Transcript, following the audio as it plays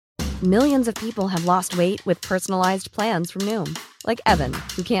Millions of people have lost weight with personalized plans from Noom. Like Evan,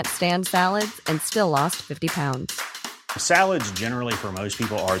 who can't stand salads and still lost 50 pounds. Salads generally for most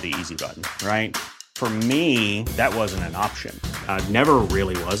people are the easy button, right? For me, that wasn't an option. I never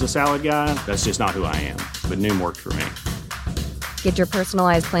really was a salad guy. That's just not who I am. But Noom worked for me. Get your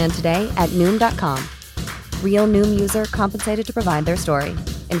personalized plan today at Noom.com. Real Noom user compensated to provide their story.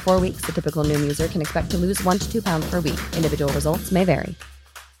 In 4 weeks, the typical Noom user can expect to lose 1 to 2 pounds per week. Individual results may vary.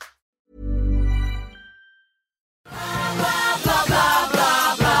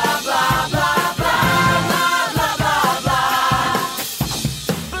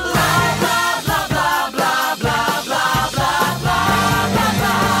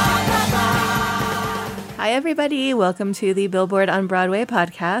 Hi, everybody. Welcome to the Billboard on Broadway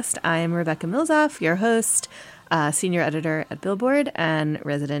podcast. I'm Rebecca Milzoff, your host, senior editor at Billboard and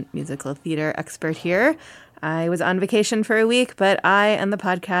resident musical theater expert here. I was on vacation for a week, but I and the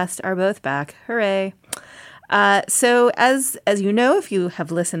podcast are both back. Hooray. So as you know, if you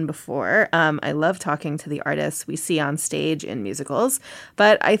have listened before, I love talking to the artists we see on stage in musicals,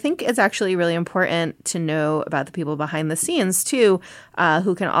 but I think it's actually really important to know about the people behind the scenes too,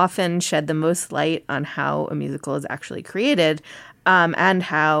 who can often shed the most light on how a musical is actually created, and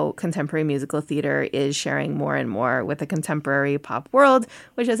how contemporary musical theater is sharing more and more with the contemporary pop world,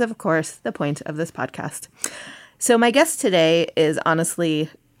 which is, of course, the point of this podcast. So my guest today is honestly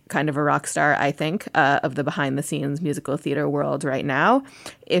kind of a rock star, I think, of the behind-the-scenes musical theater world right now.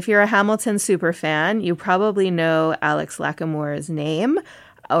 If you're a Hamilton super fan, you probably know Alex Lacamoure's name,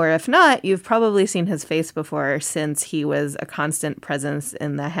 or if not, you've probably seen his face before since he was a constant presence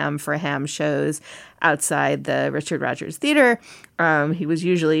in the Ham for Ham shows outside the Richard Rodgers Theater. He was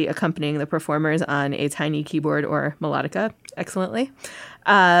usually accompanying the performers on a tiny keyboard or melodica excellently.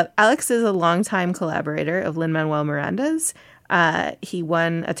 Alex is a longtime collaborator of Lin-Manuel Miranda's. He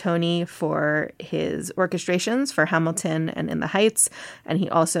won a Tony for his orchestrations for Hamilton and In the Heights, and he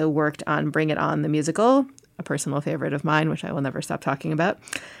also worked on Bring It On, the musical, a personal favorite of mine, which I will never stop talking about.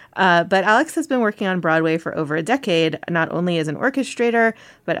 But Alex has been working on Broadway for over a decade, not only as an orchestrator,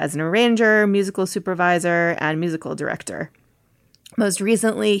 but as an arranger, musical supervisor, and musical director. Most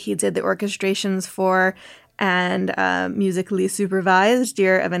recently, he did the orchestrations for and musically supervised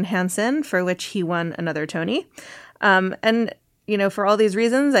Dear Evan Hansen, for which he won another Tony. And, you know, for all these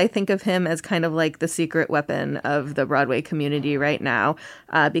reasons, I think of him as kind of like the secret weapon of the Broadway community right now,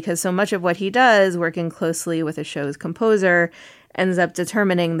 because so much of what he does, working closely with a show's composer, ends up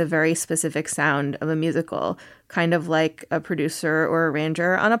determining the very specific sound of a musical, kind of like a producer or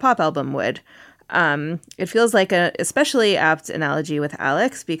arranger on a pop album would. It feels like a especially apt analogy with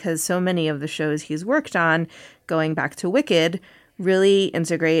Alex because so many of the shows he's worked on, going back to Wicked, really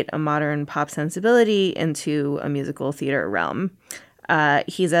integrate a modern pop sensibility into a musical theater realm.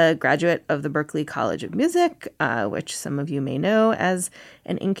 He's a graduate of the Berklee College of Music, which some of you may know as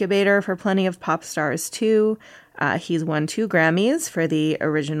an incubator for plenty of pop stars too. He's won 2 Grammys for the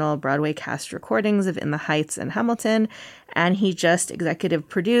original Broadway cast recordings of In the Heights and Hamilton, and he just executive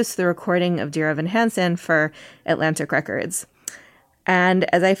produced the recording of Dear Evan Hansen for Atlantic Records.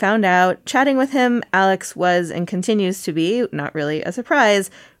 And as I found out, chatting with him, Alex was and continues to be, not really a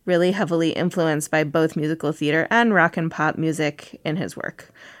surprise, really heavily influenced by both musical theater and rock and pop music in his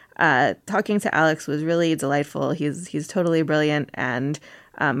work. Talking to Alex was really delightful. He's totally brilliant and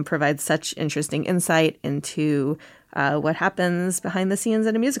provides such interesting insight into what happens behind the scenes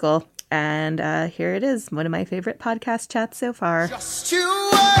in a musical. And here it is, one of my favorite podcast chats so far. Just you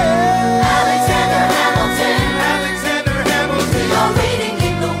wait. Alexander Hamilton. We are waiting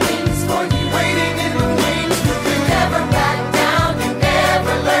in the wings for you. Waiting in the wings. You never back down. You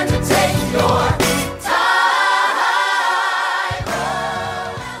never learn to take your time.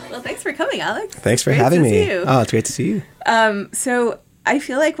 Well, thanks for coming, Alex. Thanks for having me. Oh, it's great to see you. So I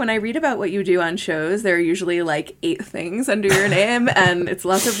feel like when I read about what you do on shows, there are usually like 8 things under your name, and it's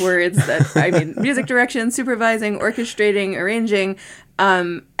lots of words music direction, supervising, orchestrating, arranging.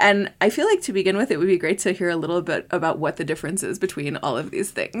 And I feel like to begin with, it would be great to hear a little bit about what the difference is between all of these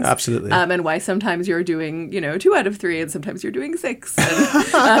things. Absolutely. And why sometimes you're doing, 2 out of 3 and sometimes you're doing 6.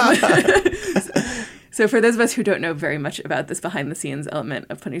 And, so for those of us who don't know very much about this behind-the-scenes element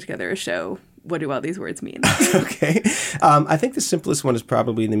of putting together a show, what do all these words mean? Okay. I think the simplest one is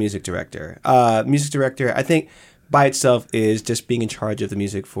probably the music director. Music director, I think, by itself is just being in charge of the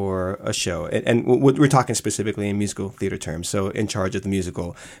music for a show. And we're talking specifically in musical theater terms. So in charge of the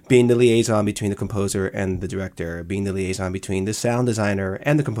musical, being the liaison between the composer and the director, being the liaison between the sound designer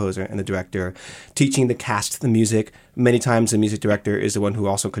and the composer and the director, teaching the cast the music. Many times the music director is the one who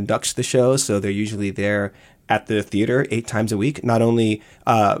also conducts the show. So they're usually there at the theater 8 times a week, not only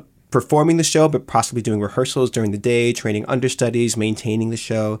performing the show, but possibly doing rehearsals during the day, training understudies, maintaining the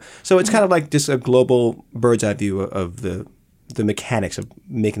show. So it's kind of like just a global bird's eye view of the mechanics of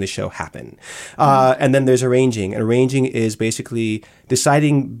making the show happen. And then there's arranging. And arranging is basically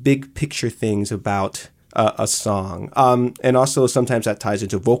deciding big picture things about a song. And also sometimes that ties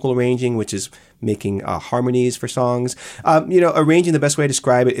into vocal arranging, which is making harmonies for songs. Arranging, the best way to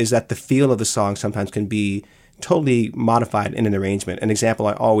describe it is that the feel of the song sometimes can be totally modified in an arrangement. An example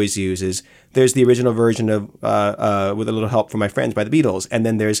I always use is there's the original version of With a Little Help from My Friends by the Beatles, and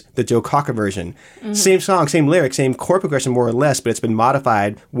then there's the Joe Cocker version. Same song, same lyric, same chord progression more or less, but it's been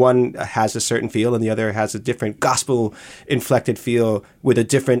modified. One has a certain feel and the other has a different gospel-inflected feel with a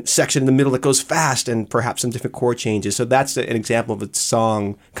different section in the middle that goes fast and perhaps some different chord changes. So that's an example of a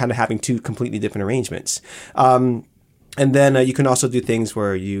song kind of having two completely different arrangements. And then you can also do things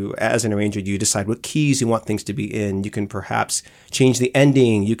where you, as an arranger, you decide what keys you want things to be in. You can perhaps change the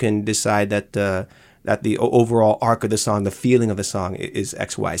ending. You can decide that the overall arc of the song, the feeling of the song is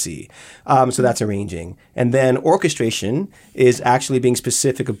X, Y, Z. So that's arranging. And then orchestration is actually being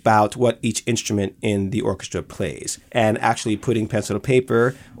specific about what each instrument in the orchestra plays and actually putting pencil to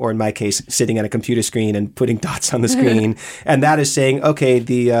paper, or in my case, sitting at a computer screen and putting dots on the screen. And that is saying, okay,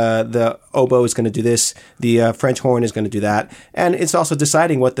 the oboe is going to do this, the French horn is going to do that. And it's also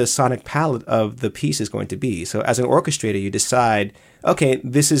deciding what the sonic palette of the piece is going to be. So as an orchestrator, you decide, okay,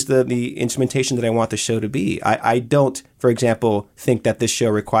 this is the instrumentation that I want the show to be. I don't, for example, think that this show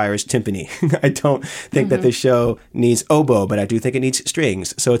requires timpani. I don't think that this show needs oboe, but I do think it needs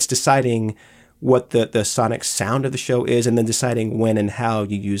strings. So it's deciding what the sonic sound of the show is, and then deciding when and how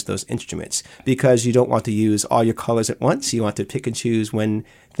you use those instruments. Because you don't want to use all your colors at once. You want to pick and choose when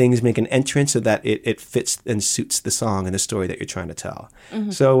things make an entrance so that it fits and suits the song and the story that you're trying to tell.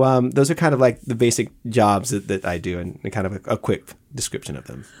 So those are kind of like the basic jobs that I do, and kind of a quick description of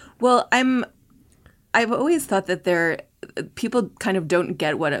them. Well, I've always thought that people kind of don't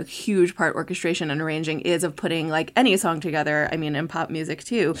get what a huge part orchestration and arranging is of putting like any song together. I mean, in pop music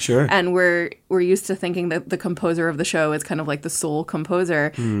too. Sure. And we're used to thinking that the composer of the show is kind of like the sole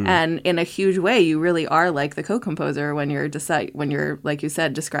composer. And in a huge way, you really are like the co-composer when you're like you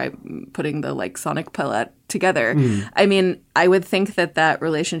said, putting the like sonic palette together. I mean, I would think that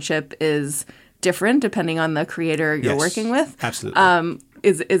relationship is different depending on the creator you're working with. Absolutely.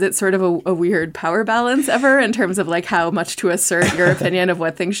 Is it sort of a weird power balance ever in terms of like how much to assert your opinion of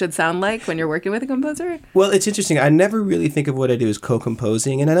what things should sound like when you're working with a composer? Well, it's interesting. I never really think of what I do as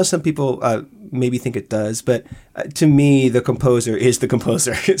co-composing, and I know some people maybe think it does, but to me, the composer is the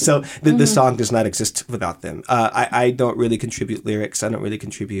composer. So the song does not exist without them. I don't really contribute lyrics. I don't really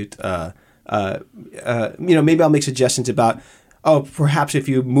contribute. Maybe I'll make suggestions about, oh, perhaps if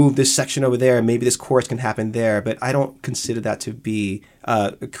you move this section over there, maybe this chorus can happen there. But I don't consider that to be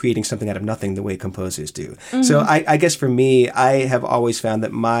creating something out of nothing the way composers do. So I guess for me, I have always found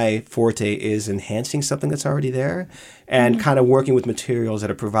that my forte is enhancing something that's already there and kind of working with materials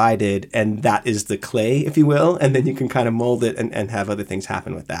that are provided. And that is the clay, if you will. And then you can kind of mold it and have other things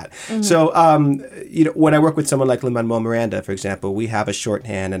happen with that. So, when I work with someone like Lin-Manuel Miranda, for example, we have a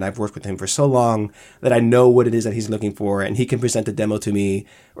shorthand, and I've worked with him for so long that I know what it is that he's looking for, and he can present a demo to me,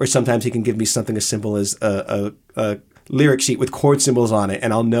 or sometimes he can give me something as simple as a lyric sheet with chord symbols on it,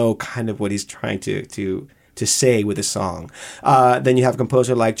 and I'll know kind of what he's trying to say with a song. Then you have a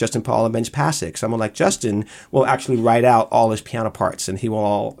composer like Justin Paul and Benj Pasek. Someone like Justin will actually write out all his piano parts, and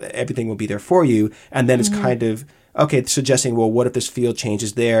everything will be there for you. And then it's kind of, okay, suggesting, well, what if this field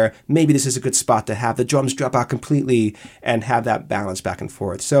changes there? Maybe this is a good spot to have the drums drop out completely and have that balance back and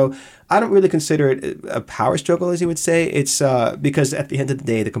forth. So I don't really consider it a power struggle, as you would say. It's because at the end of the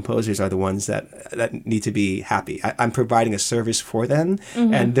day, the composers are the ones that need to be happy. I'm providing a service for them,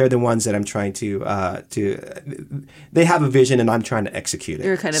 and they're the ones that I'm trying to. They have a vision, and I'm trying to execute it.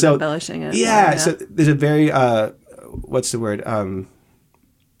 You're kind of embellishing it. Yeah. So there's a very what's the word?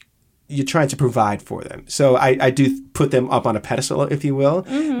 You're trying to provide for them. So I do put them up on a pedestal, if you will.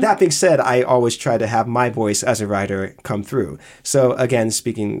 That being said, I always try to have my voice as a writer come through. So again,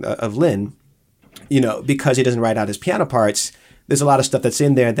 speaking of Lin, because he doesn't write out his piano parts, there's a lot of stuff that's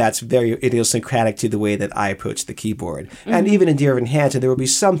in there that's very idiosyncratic to the way that I approach the keyboard. And even in Dear Evan Hansen, there will be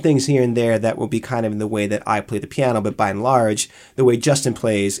some things here and there that will be kind of in the way that I play the piano, but by and large, the way Justin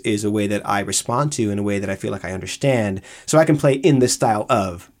plays is a way that I respond to in a way that I feel like I understand. So I can play in the style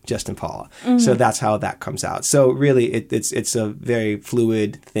of Justin Paul. So that's how that comes out. So really, it's a very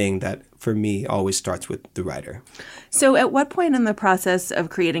fluid thing that, for me, always starts with the writer. So at what point in the process of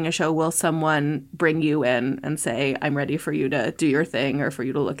creating a show will someone bring you in and say, I'm ready for you to do your thing or for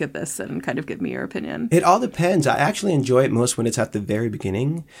you to look at this and kind of give me your opinion? It all depends. I actually enjoy it most when it's at the very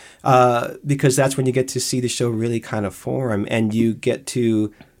beginning, because that's when you get to see the show really kind of form, and you get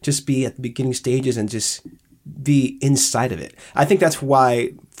to just be at the beginning stages and just be inside of it. I think that's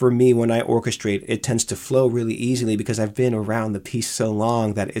why, for me, when I orchestrate, it tends to flow really easily, because I've been around the piece so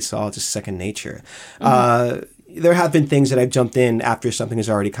long that it's all just second nature. There have been things that I've jumped in after something has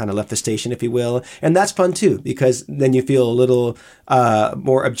already kind of left the station, if you will. And that's fun too, because then you feel a little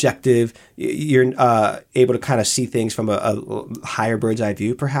more objective. You're able to kind of see things from a higher bird's eye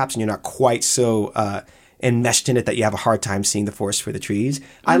view, perhaps, and you're not quite so enmeshed in it that you have a hard time seeing the forest for the trees.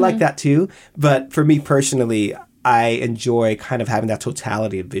 I like that too. But for me personally, I enjoy kind of having that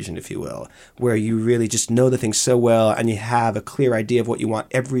totality of vision, if you will, where you really just know the thing so well and you have a clear idea of what you want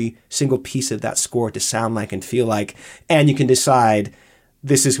every single piece of that score to sound like and feel like, and you can decide,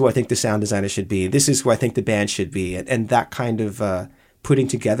 this is who I think the sound designer should be, this is who I think the band should be, and that kind of putting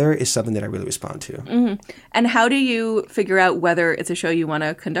together is something that I really respond to. And how do you figure out whether it's a show you want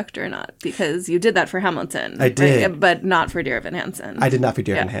to conduct or not? Because you did that for Hamilton. I did. Right? But not for Dear Evan Hansen. I did not for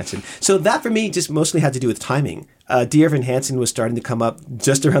Dear Evan Hansen. So that for me just mostly had to do with timing. Dear Evan Hansen was starting to come up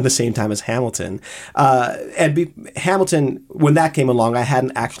just around the same time as Hamilton. Hamilton, when that came along, I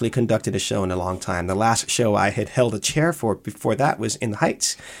hadn't actually conducted a show in a long time. The last show I had held a chair for before that was In the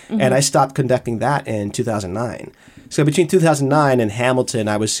Heights. And I stopped conducting that in 2009. So between 2009 and Hamilton,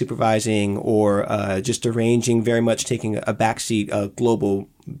 I was supervising or just arranging, very much taking a backseat, a global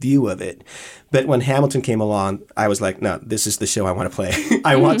view of it. But when Hamilton came along, I was like, no, this is the show I want to play.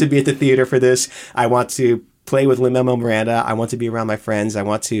 I want to be at the theater for this. I want to play with Lin-Manuel Miranda. I want to be around my friends. I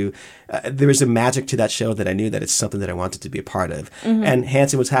want to, there was a magic to that show that I knew that it's something that I wanted to be a part of. And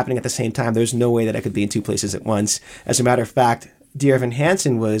Hansen was happening at the same time. There's no way that I could be in two places at once. As a matter of fact, Dear Evan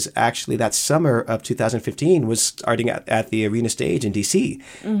Hansen was actually that summer of 2015 was starting at the Arena Stage in DC,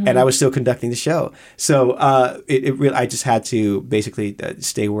 and I was still conducting the show. So it really, I just had to basically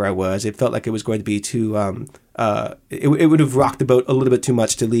stay where I was. It felt like it was going to be too. It would have rocked the boat a little bit too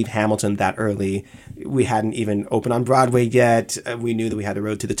much to leave Hamilton that early. We hadn't even opened on Broadway yet. We knew that we had the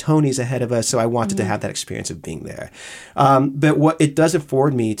road to the Tonys ahead of us, so I wanted to have that experience of being there. But what it does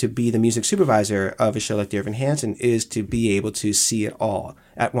afford me to be the music supervisor of a show like Dear Evan Hansen is to be able to see it all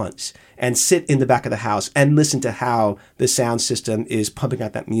at once and sit in the back of the house and listen to how the sound system is pumping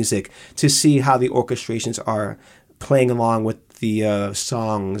out that music, to see how the orchestrations are playing along with the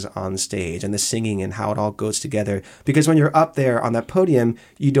songs on stage and the singing and how it all goes together. Because when you're up there on that podium,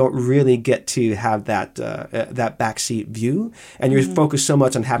 you don't really get to have that that backseat view, and you're focused so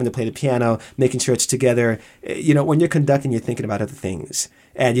much on having to play the piano, making sure it's together. You know, when you're conducting, you're thinking about other things,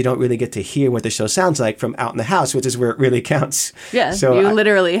 and you don't really get to hear what the show sounds like from out in the house, which is where it really counts. Yeah, so you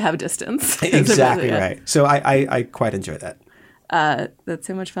literally have distance. Exactly right. So I quite enjoy that. That's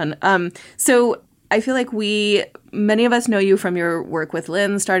so much fun. So I feel like many of us know you from your work with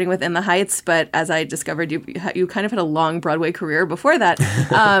Lynn, starting with In the Heights, but as I discovered, you kind of had a long Broadway career before that.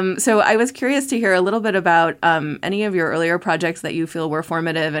 So I was curious to hear a little bit about any of your earlier projects that you feel were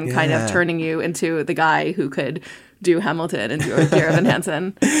formative and kind of turning you into the guy who could do Hamilton and do Dear Evan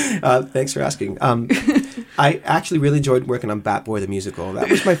Hansen. Thanks for asking. I actually really enjoyed working on Bat Boy the Musical. That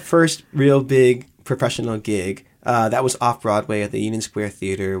was my first real big professional gig. That was off-Broadway at the Union Square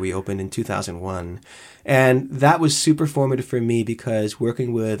Theater. We opened in 2001. And that was super formative for me because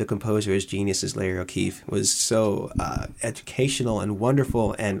working with a composer as genius as Larry O'Keefe was so educational and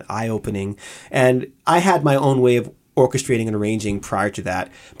wonderful and eye-opening. And I had my own way of orchestrating and arranging prior to that,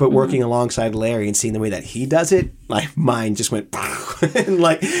 but working alongside Larry and seeing the way that he does it, my mind just went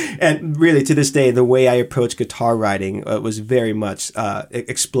and really to this day, the way I approach guitar writing was very much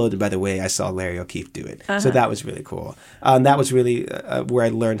exploded by the way I saw Larry O'Keefe do it. So that was really cool. That was really where I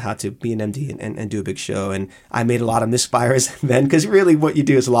learned how to be an MD and do a big show. And I made a lot of misfires then, because really what you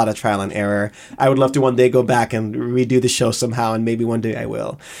do is a lot of trial and error. I would love to one day go back and redo the show somehow, and maybe one day I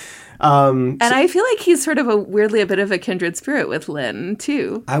will. And I feel like he's sort of weirdly a bit of a kindred spirit with Lynn,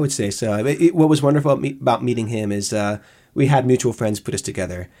 too. I would say so. What was wonderful about meeting him is we had mutual friends put us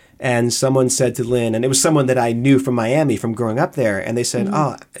together. And someone said to Lynn, and it was someone that I knew from Miami, from growing up there, and they said,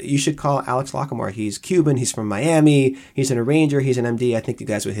 oh, you should call Alex Lacamoire. He's Cuban, he's from Miami, he's an arranger, he's an MD. I think you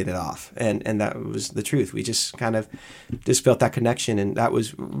guys would hit it off. And that was the truth. We just kind of just felt that connection, and that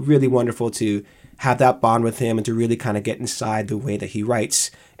was really wonderful to have that bond with him and to really kind of get inside the way that he writes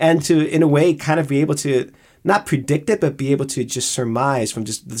and to, in a way, kind of be able to not predict it, but be able to just surmise from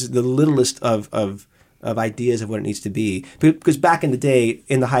just the littlest of ideas of what it needs to be. Because back in the day,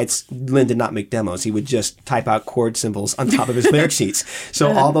 in the Heights, Lynn did not make demos. He would just type out chord symbols on top of his lyric sheets.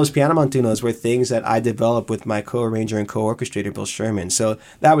 So all those piano montunos were things that I developed with my co-arranger and co-orchestrator, Bill Sherman. So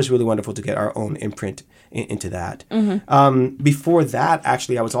that was really wonderful to get our own imprint into that. Before that,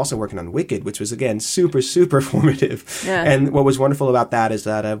 actually, I was also working on Wicked, which was, again, super, super formative. Yeah. And what was wonderful about that is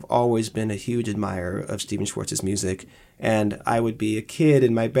that I've always been a huge admirer of Stephen Schwartz's music. And I would be a kid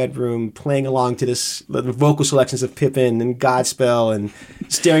in my bedroom playing along to the vocal selections of Pippin and Godspell and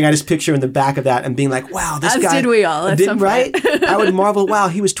staring at his picture in the back of that and being like, wow, this guy. As did we all at some point. Right? I would marvel, wow,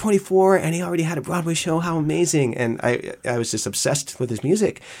 he was 24 and he already had a Broadway show. How amazing. And I was just obsessed with his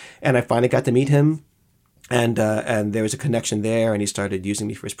music. And I finally got to meet him. And there was a connection there, and he started using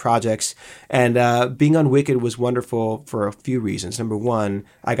me for his projects. And being on Wicked was wonderful for a few reasons. Number one,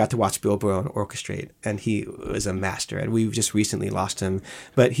 I got to watch Bill Brown orchestrate, and he was a master. And we've just recently lost him.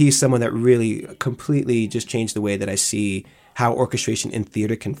 But he's someone that really completely just changed the way that I see how orchestration in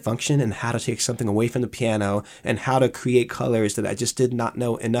theater can function and how to take something away from the piano and how to create colors that I just did not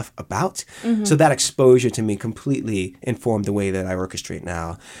know enough about. So that exposure to me completely informed the way that I orchestrate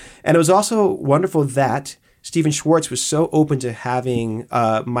now. And it was also wonderful that Stephen Schwartz was so open to having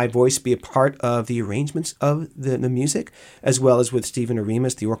my voice be a part of the arrangements of the music, as well as with Stephen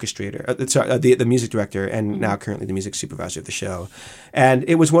Aremus, the orchestrator, the music director, and now currently the music supervisor of the show. And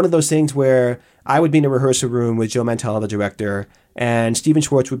it was one of those things where I would be in a rehearsal room with Joe Mantella, the director, and Stephen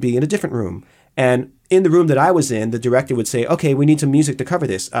Schwartz would be in a different room. And in the room that I was in, the director would say, okay, we need some music to cover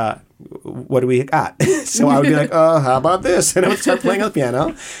this. What do we got? So I would be like, how about this? And I would start playing on the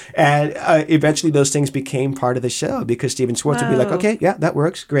piano. And eventually those things became part of the show because Stephen Schwartz would be like, okay, yeah, that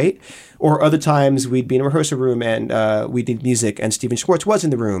works, great. Or other times we'd be in a rehearsal room and we did music and Stephen Schwartz was in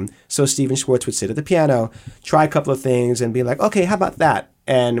the room. So Stephen Schwartz would sit at the piano, try a couple of things and be like, okay, how about that?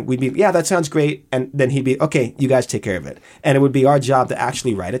 And we'd be, yeah, that sounds great. And then he'd be, okay, you guys take care of it. And it would be our job to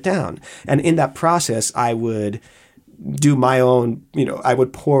actually write it down. And in that process, I would do my own, I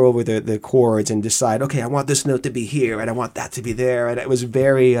would pour over the chords and decide, okay, I want this note to be here and I want that to be there. And it was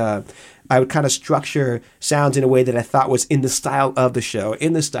very, I would kind of structure sounds in a way that I thought was in the style of the show,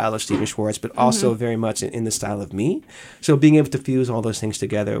 in the style of Stephen Schwartz, but also very much in the style of me. So being able to fuse all those things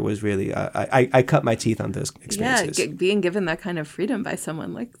together was really, I cut my teeth on those experiences. Yeah, being given that kind of freedom by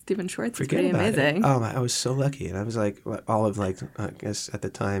someone like Stephen Schwartz is pretty about amazing. It. Oh, I was so lucky. And I was like, all of I guess at the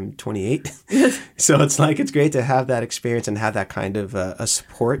time, 28. So it's like, it's great to have that experience and have that kind of a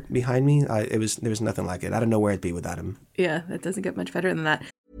support behind me. There was nothing like it. I don't know where I'd be without him. Yeah, it doesn't get much better than that.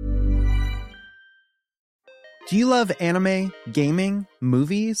 Do you love anime, gaming,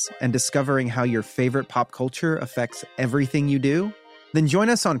 movies, and discovering how your favorite pop culture affects everything you do? Then join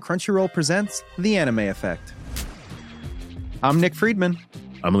us on Crunchyroll Presents The Anime Effect. I'm Nick Friedman.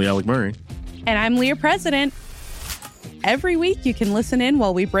 I'm Lee Alec Murray. And I'm Leah President. Every week you can listen in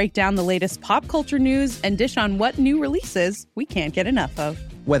while we break down the latest pop culture news and dish on what new releases we can't get enough of.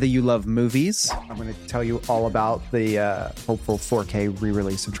 Whether you love movies, I'm going to tell you all about the hopeful 4K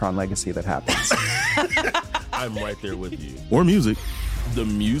re-release of Tron Legacy that happens. I'm right there with you. Or music. The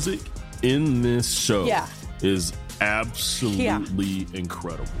music in this show is absolutely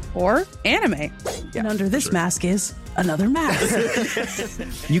incredible. Or anime. And under this mask is another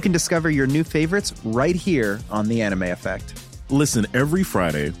mask. you can discover your new favorites right here on The Anime Effect. Listen every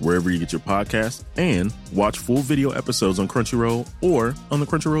Friday wherever you get your podcasts and watch full video episodes on Crunchyroll or on the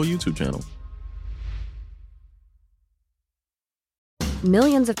Crunchyroll YouTube channel.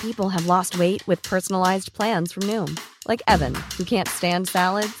 Millions of people have lost weight with personalized plans from Noom. Like Evan, who can't stand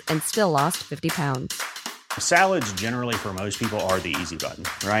salads and still lost 50 pounds. Salads generally for most people are the easy button,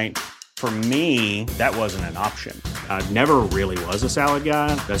 right? For me, that wasn't an option. I never really was a salad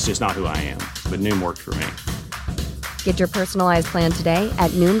guy. That's just not who I am. But Noom worked for me. Get your personalized plan today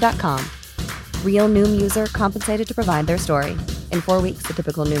at Noom.com. Real Noom user compensated to provide their story. In 4 weeks, the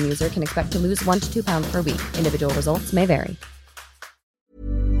typical Noom user can expect to lose 1 to 2 pounds per week. Individual results may vary.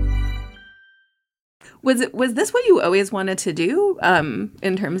 Was this what you always wanted to do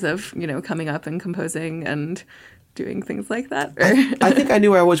in terms of, coming up and composing and doing things like that? I think I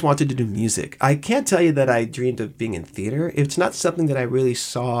knew I always wanted to do music. I can't tell you that I dreamed of being in theater. It's not something that I really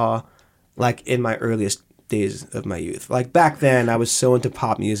saw like in my earliest days of my youth. Like back then, I was so into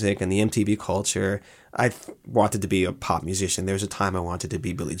pop music and the MTV culture. I wanted to be a pop musician. There was a time I wanted to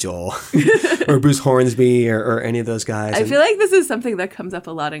be Billy Joel or Bruce Hornsby or any of those guys. I feel like this is something that comes up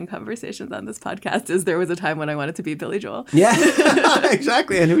a lot in conversations on this podcast, is there was a time when I wanted to be Billy Joel. Yeah,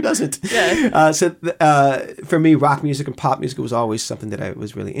 exactly. And who doesn't? Yeah. For me, rock music and pop music was always something that I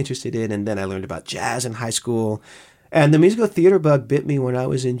was really interested in. And then I learned about jazz in high school. And the musical theater bug bit me when I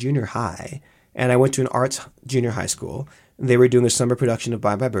was in junior high. And I went to an arts junior high school. They were doing a summer production of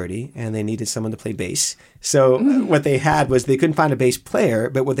Bye Bye Birdie, and they needed someone to play bass. So what they had was they couldn't find a bass player,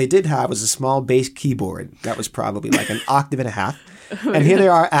 but what they did have was a small bass keyboard that was probably like an octave and a half. And here they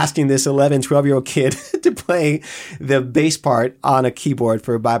are asking this 11, 12-year-old kid to play the bass part on a keyboard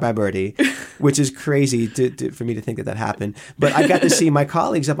for Bye Bye Birdie, which is crazy for me to think that happened. But I got to see my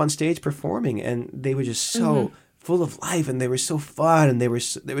colleagues up on stage performing, and they were just so full of life, and they were so fun, and there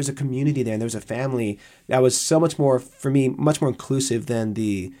was a community there, and there was a family that was so much more, for me, much more inclusive than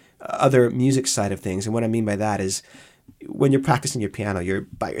the other music side of things. And what I mean by that is when you're practicing your piano, you're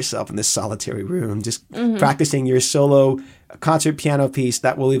by yourself in this solitary room, just practicing your solo concert piano piece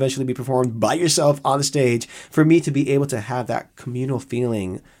that will eventually be performed by yourself on the stage. For me to be able to have that communal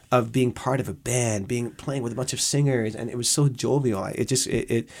feeling of being part of a band, playing with a bunch of singers, and it was so jovial.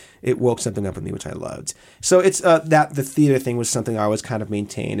 It woke something up in me, which I loved. So it's that the theater thing was something I always kind of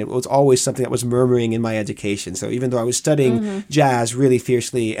maintained. It was always something that was murmuring in my education. So even though I was studying jazz really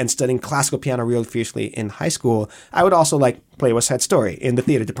fiercely and studying classical piano really fiercely in high school, I would also play West Side Story in the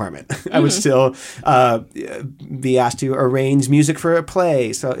theater department. I would still be asked to arrange music for a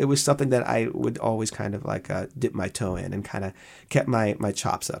play. So it was something that I would always kind of dip my toe in and kind of kept my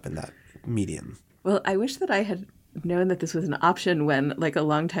chops up in that medium. Well, I wish that I had known that this was an option when, a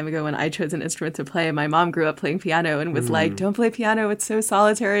long time ago when I chose an instrument to play. My mom grew up playing piano and was like, don't play piano, it's so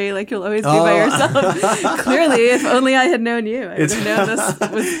solitary, you'll always be by yourself. Clearly, if only I had known you, I would have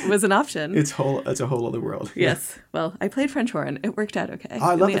known this was an option. It's a whole other world. Yes. Well, I played French horn. It worked out okay. Oh,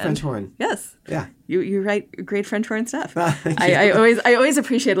 I love the French horn. Yes. Yeah. You write great French horn stuff. I always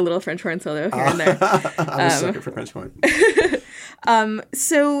appreciate a little French horn solo here and there. I'm a sucker for French horn.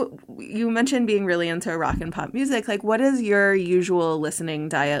 So you mentioned being really into rock and pop music. What is your usual listening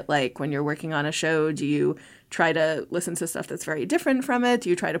diet like when you're working on a show? Do you try to listen to stuff that's very different from it? Do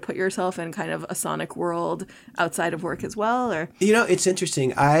you try to put yourself in kind of a sonic world outside of work as well? Or it's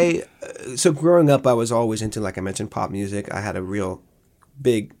interesting. So growing up, I was always into, like I mentioned, pop music. I had a real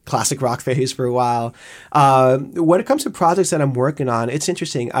big classic rock phase for a while. When it comes to projects that I'm working on, it's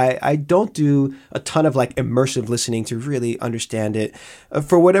interesting. I don't do a ton of immersive listening to really understand it.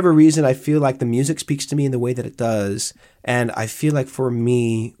 For whatever reason, I feel like the music speaks to me in the way that it does. And I feel like for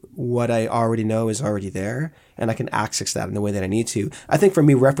me, what I already know is already there, and I can access that in the way that I need to. I think for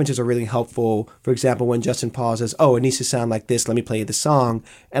me, references are really helpful. For example, when Justin Paul says, oh, it needs to sound like this, let me play you the song,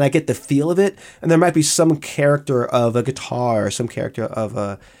 and I get the feel of it, and there might be some character of a guitar or some character of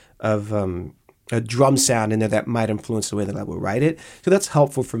a drum sound in there that might influence the way that I will write it. So that's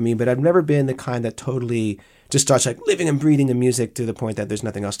helpful for me, but I've never been the kind that totally just starts living and breathing the music to the point that there's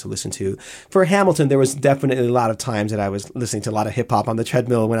nothing else to listen to. For Hamilton, there was definitely a lot of times that I was listening to a lot of hip hop on the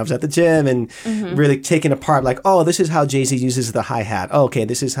treadmill when I was at the gym and really taking apart oh, this is how Jay-Z uses the hi-hat. Oh, okay,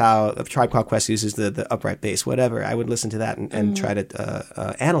 this is how Tribe Called Quest uses the upright bass, whatever. I would listen to that and try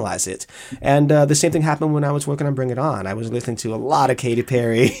to analyze it. And the same thing happened when I was working on Bring It On. I was listening to a lot of Katy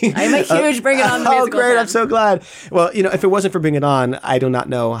Perry. I'm a huge Bring It On musical Oh, great, fan. I'm so glad. Well, if it wasn't for Bring It On, I do not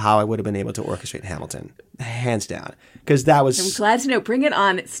know how I would have been able to orchestrate Hamilton. Hands down. Because that was... I'm glad to know. Bring It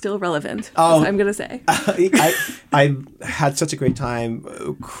On. It's still relevant. Oh, I'm going to say. I had such a great time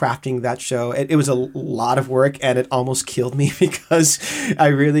crafting that show. It was a lot of work, and it almost killed me because I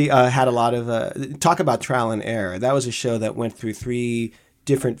really had a lot of... talk about trial and error. That was a show that went through 3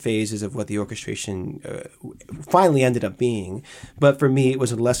 different phases of what the orchestration finally ended up being. But for me, it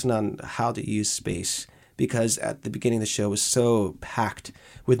was a lesson on how to use space, because at the beginning of the show was so packed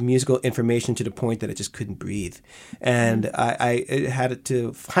with musical information to the point that it just couldn't breathe. And I had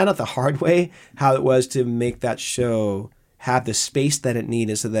to find out the hard way how it was to make that show have the space that it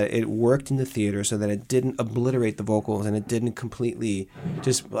needed so that it worked in the theater, so that it didn't obliterate the vocals and it didn't completely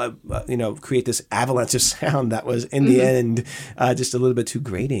just, create this avalanche of sound that was, in the end, just a little bit too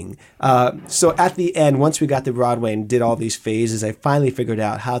grating. So at the end, once we got to Broadway and did all these phases, I finally figured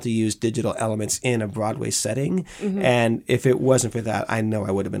out how to use digital elements in a Broadway setting. And if it wasn't for that, I know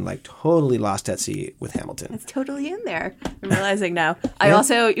I would have been totally lost at sea with Hamilton. It's totally in there. I'm realizing now. I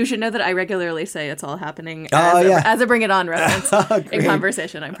also, you should know that I regularly say it's all happening as a Bring It On reference in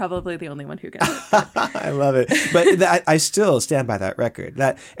conversation. I'm probably the only one who gets it. I love it. But I still stand by that record.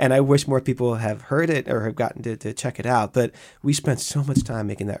 And I wish more people have heard it or have gotten to check it out. But we spent so much time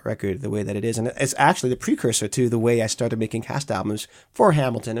making that record the way that it is. And it's actually the precursor to the way I started making cast albums for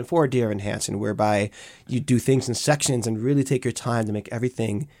Hamilton and for Dear Evan Hansen, whereby you do things in sections and really take your time to make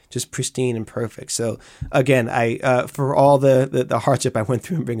everything just pristine and perfect. So again, for all the hardship I went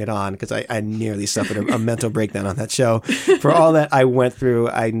through in Bring It On, because I nearly suffered a mental breakdown on that show. For all that I went through,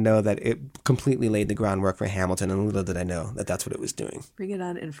 I know that it completely laid the groundwork for Hamilton, and little did I know that that's what it was doing. Bring It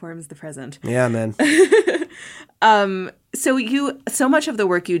On informs the present. Yeah, man. So much of the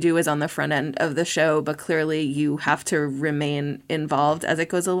work you do is on the front end of the show, but clearly you have to remain involved as it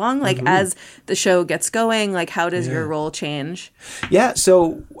goes along. Like as the show gets going, like how does your role change? Yeah,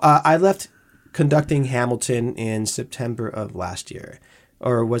 so I left conducting Hamilton in September of last year.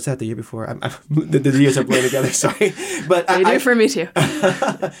 Or was that the year before? The years are blurring together, sorry. But they do for me too.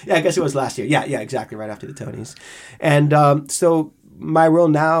 Yeah, I guess it was last year. Yeah, exactly, right after the Tonys. And so my role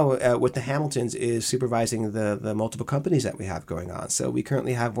now with the Hamiltons is supervising the multiple companies that we have going on. So we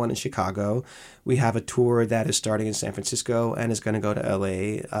currently have one in Chicago. We have a tour that is starting in San Francisco and is going to go to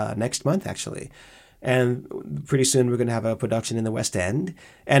LA next month, actually. And pretty soon we're going to have a production in the West End.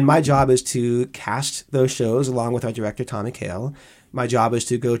 And my job is to cast those shows along with our director, Tommy Kail. My job is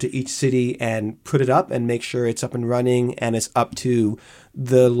to go to each city and put it up and make sure it's up and running and it's up to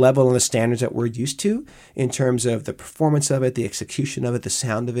the level and the standards that we're used to in terms of the performance of it, the execution of it, the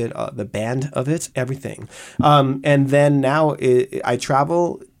sound of it, the band of it, everything. And then now I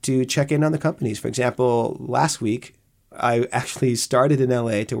travel to check in on the companies. For example, last week, I actually started in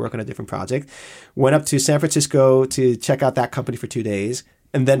LA to work on a different project, went up to San Francisco to check out that company for 2 days,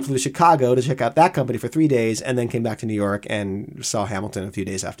 and then flew to Chicago to check out that company for 3 days, and then came back to New York and saw Hamilton a few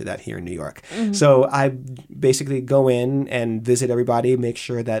days after that here in New York. Mm-hmm. So I basically go in and visit everybody, make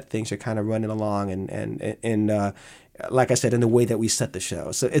sure that things are kind of running along and like I said, in the way that we set the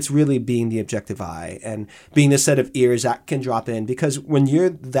show. So it's really being the objective eye and being the set of ears that can drop in, because when you're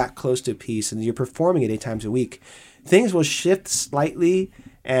that close to a piece and you're performing it 8 times a week, things will shift slightly.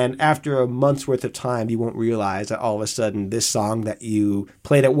 And after a month's worth of time, you won't realize that all of a sudden this song that you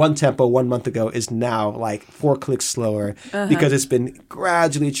played at one tempo 1 month ago is now like 4 clicks slower because it's been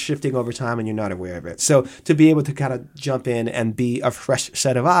gradually shifting over time and you're not aware of it. So to be able to kind of jump in and be a fresh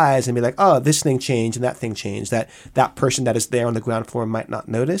set of eyes and be like, oh, this thing changed and that thing changed, that person that is there on the ground floor might not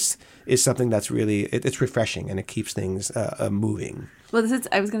notice, is something that's really, it's refreshing and it keeps things moving. Well,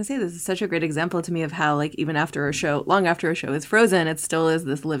 I was going to say, this is such a great example to me of how, like, even after a show, long after a show is frozen, it still is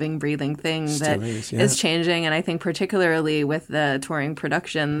this living, breathing thing is changing. And I think particularly with the touring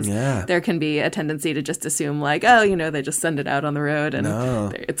productions, there can be a tendency to just assume, like, oh, they just send it out on the road and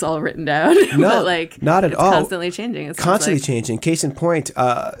it's all written down. No, but, like, not at all. Constantly changing. Constantly changing. Case in point,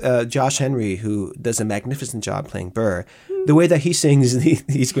 Josh Henry, who does a magnificent job playing Burr, the way that he sings,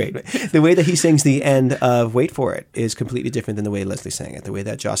 he's great. The way that he sings the end of Wait For It is completely different than the way Leslie sang it. The way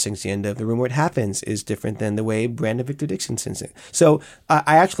that Josh sings the end of The Room Where It Happens is different than the way Brandon Victor Dixon sings it. So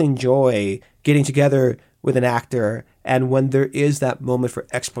I actually enjoy getting together with an actor, and when there is that moment for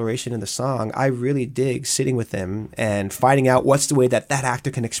exploration in the song, I really dig sitting with them and finding out what's the way that actor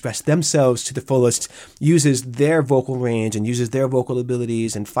can express themselves to the fullest, uses their vocal range and uses their vocal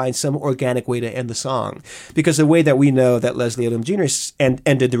abilities and find some organic way to end the song. Because the way that we know that Leslie Odom Jr.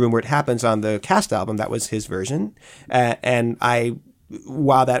 ended The Room Where It Happens on the cast album, that was his version.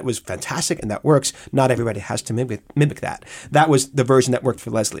 While that was fantastic and that works, not everybody has to mimic that. That was the version that worked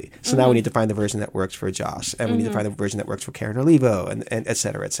for Leslie. So now we need to find the version that works for Josh, and we need to find the version that works for Karen Olivo, and et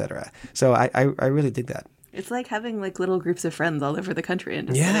cetera, et cetera. So I really dig that. It's like having like little groups of friends all over the country and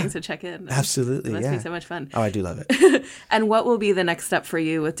just getting to check in. Absolutely, it must be so much fun. Oh, I do love it. And what will be the next step for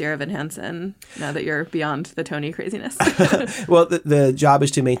you with Dear Evan Hansen now that you're beyond the Tony craziness? Well, the job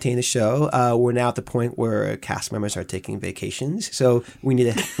is to maintain the show. We're now at the point where cast members are taking vacations, so we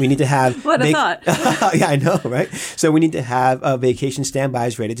need to have what a thought. Yeah, I know, right? So we need to have vacation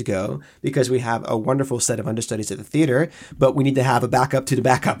standbys ready to go because we have a wonderful set of understudies at the theater, but we need to have a backup to the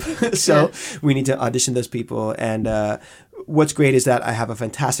backup. So we need to audition those people. And what's great is that I have a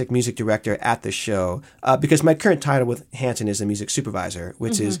fantastic music director at the show because my current title with Hansen is a music supervisor,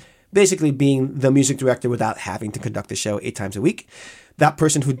 which is basically being the music director without having to conduct the show 8 times a week. that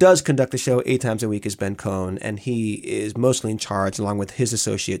person who does conduct the show 8 times a week is Ben Cohn, and he is mostly in charge, along with his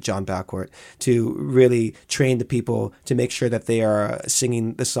associate, John Balcourt, to really train the people to make sure that they are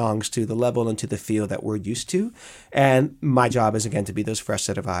singing the songs to the level and to the feel that we're used to. And my job is, again, to be those fresh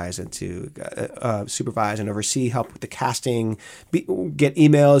set of eyes and to supervise and oversee, help with the casting, get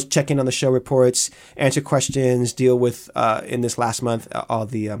emails, check in on the show reports, answer questions, deal with, in this last month, all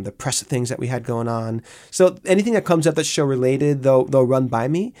the press things that we had going on. So anything that comes up that's show related, they'll run by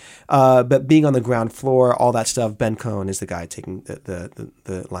me. But being on the ground floor, all that stuff, Ben Cohn is the guy taking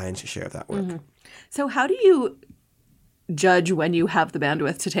the lion's share of that work. Mm-hmm. So how do you judge when you have the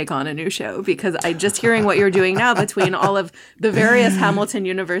bandwidth to take on a new show? Because I just hearing what you're doing now between all of the various Hamilton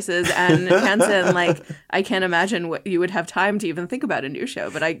universes and Hanson, like I can't imagine what you would have time to even think about a new show,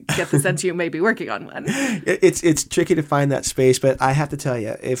 but I get the sense you may be working on one. It's tricky to find that space, but I have to tell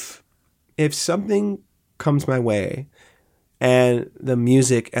you, if something comes my way and the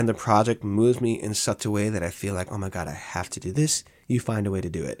music and the project moves me in such a way that I feel like, oh my God, I have to do this, you find a way to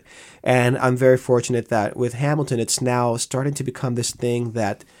do it. And I'm very fortunate that with Hamilton, it's now starting to become this thing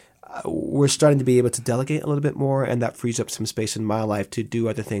that we're starting to be able to delegate a little bit more, and that frees up some space in my life to do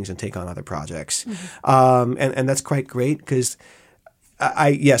other things and take on other projects. Mm-hmm. And that's quite great because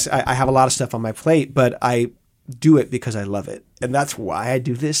I have a lot of stuff on my plate, but I do it because I love it. And that's why I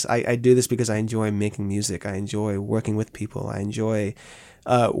do this. I do this because I enjoy making music. I enjoy working with people. I enjoy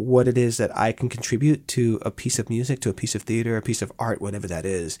what it is that I can contribute to a piece of music, to a piece of theater, a piece of art, whatever that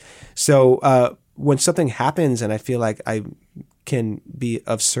is. So when something happens and I feel like I can be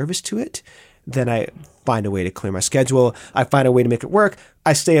of service to it, then I find a way to clear my schedule. I find a way to make it work.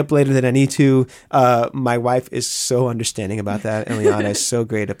 I stay up later than I need to. My wife is so understanding about that. And Liana is so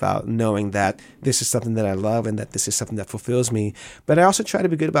great about knowing that this is something that I love and that this is something that fulfills me. But I also try to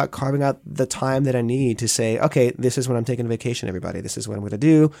be good about carving out the time that I need to say, okay, this is when I'm taking a vacation, everybody. This is what I'm going to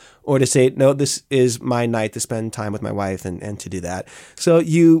do. Or to say, no, this is my night to spend time with my wife and to do that. So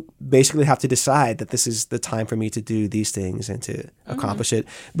you basically have to decide that this is the time for me to do these things and to accomplish it.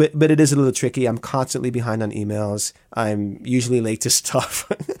 But it is a little tricky. I'm constantly behind on emails. I'm usually late to stuff.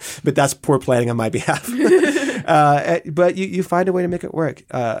 But that's poor planning on my behalf. But you find a way to make it work.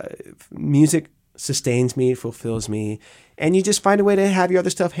 Music sustains me, fulfills me, and you just find a way to have your other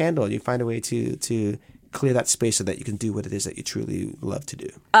stuff handled. You find a way to clear that space so that you can do what it is that you truly love to do.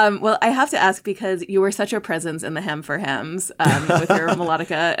 Well, I have to ask because you were such a presence in the Ham for Hams with your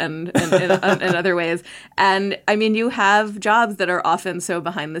melodica and in other ways. And I mean, you have jobs that are often so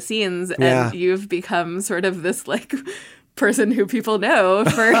behind the scenes, and you've become sort of this like person who people know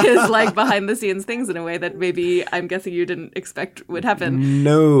for his like behind the scenes things in a way that maybe I'm guessing you didn't expect would happen.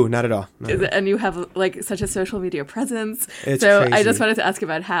 No, not at all. And you have like such a social media presence. It's so crazy. I just wanted to ask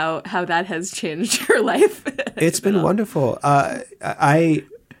about how that has changed your life. It's been wonderful. I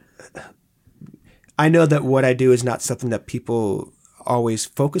know that what I do is not something that people always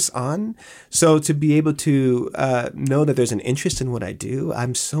focus on. So to be able to know that there's an interest in what I do,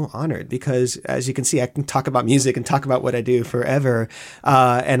 I'm so honored because as you can see, I can talk about music and talk about what I do forever.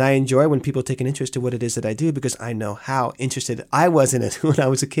 And I enjoy when people take an interest in what it is that I do because I know how interested I was in it when I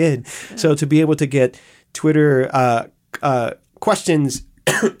was a kid. Yeah. So to be able to get Twitter questions,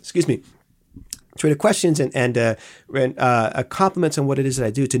 excuse me, Twitter questions and compliments on what it is that I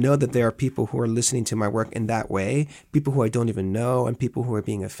do, to know that there are people who are listening to my work in that way, people who I don't even know, and people who are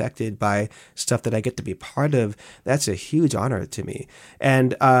being affected by stuff that I get to be part of, that's a huge honor to me.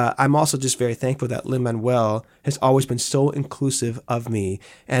 And I'm also just very thankful that Lin-Manuel has always been so inclusive of me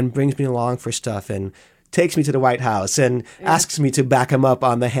and brings me along for stuff and takes me to the White House and asks me to back him up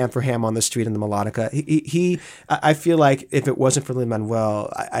on the Ham for Ham on the street in the melodica. I feel like if it wasn't for Lin-Manuel,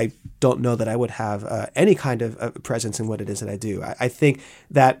 I don't know that I would have any kind of presence in what it is that I do. I think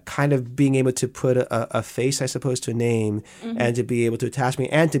that kind of being able to put a face, I suppose, to a name, and to be able to attach me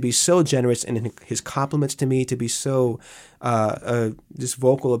and to be so generous in his compliments to me, to be so just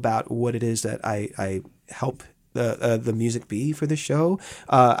vocal about what it is that I help the music be for the show.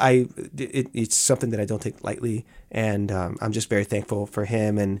 It's something that I don't take lightly, and I'm just very thankful for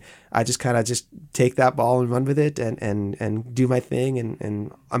him. And I just kind of just take that ball and run with it and do my thing.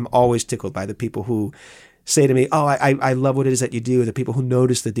 And I'm always tickled by the people who say to me, oh, I love what it is that you do, the people who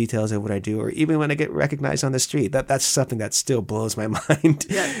notice the details of what I do, or even when I get recognized on the street. That's something that still blows my mind.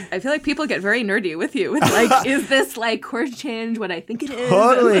 Yeah, I feel like people get very nerdy with you. With like, is this like chord change what I think it is?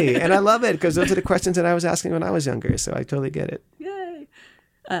 Totally. And I love it because those are the questions that I was asking when I was younger. So I totally get it. Yay.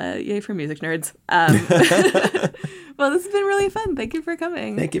 Yay for music nerds. Well, this has been really fun. Thank you for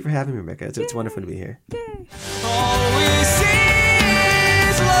coming. Thank you for having me, Rebecca. It's wonderful to be here. Yay. All we see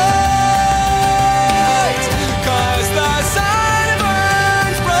is light, 'cause the sun burns.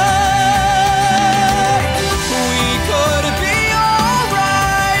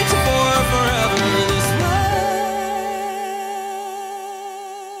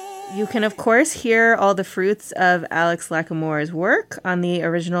 can, of course, hear all the fruits of Alex Lacamoure's work on the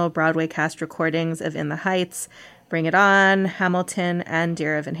original Broadway cast recordings of In the Heights, Bring It On, Hamilton, and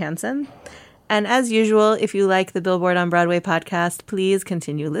Dear Evan Hansen. And as usual, if you like the Billboard on Broadway podcast, please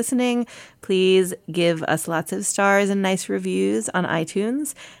continue listening. Please give us lots of stars and nice reviews on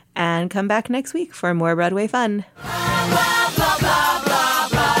iTunes. And come back next week for more Broadway fun.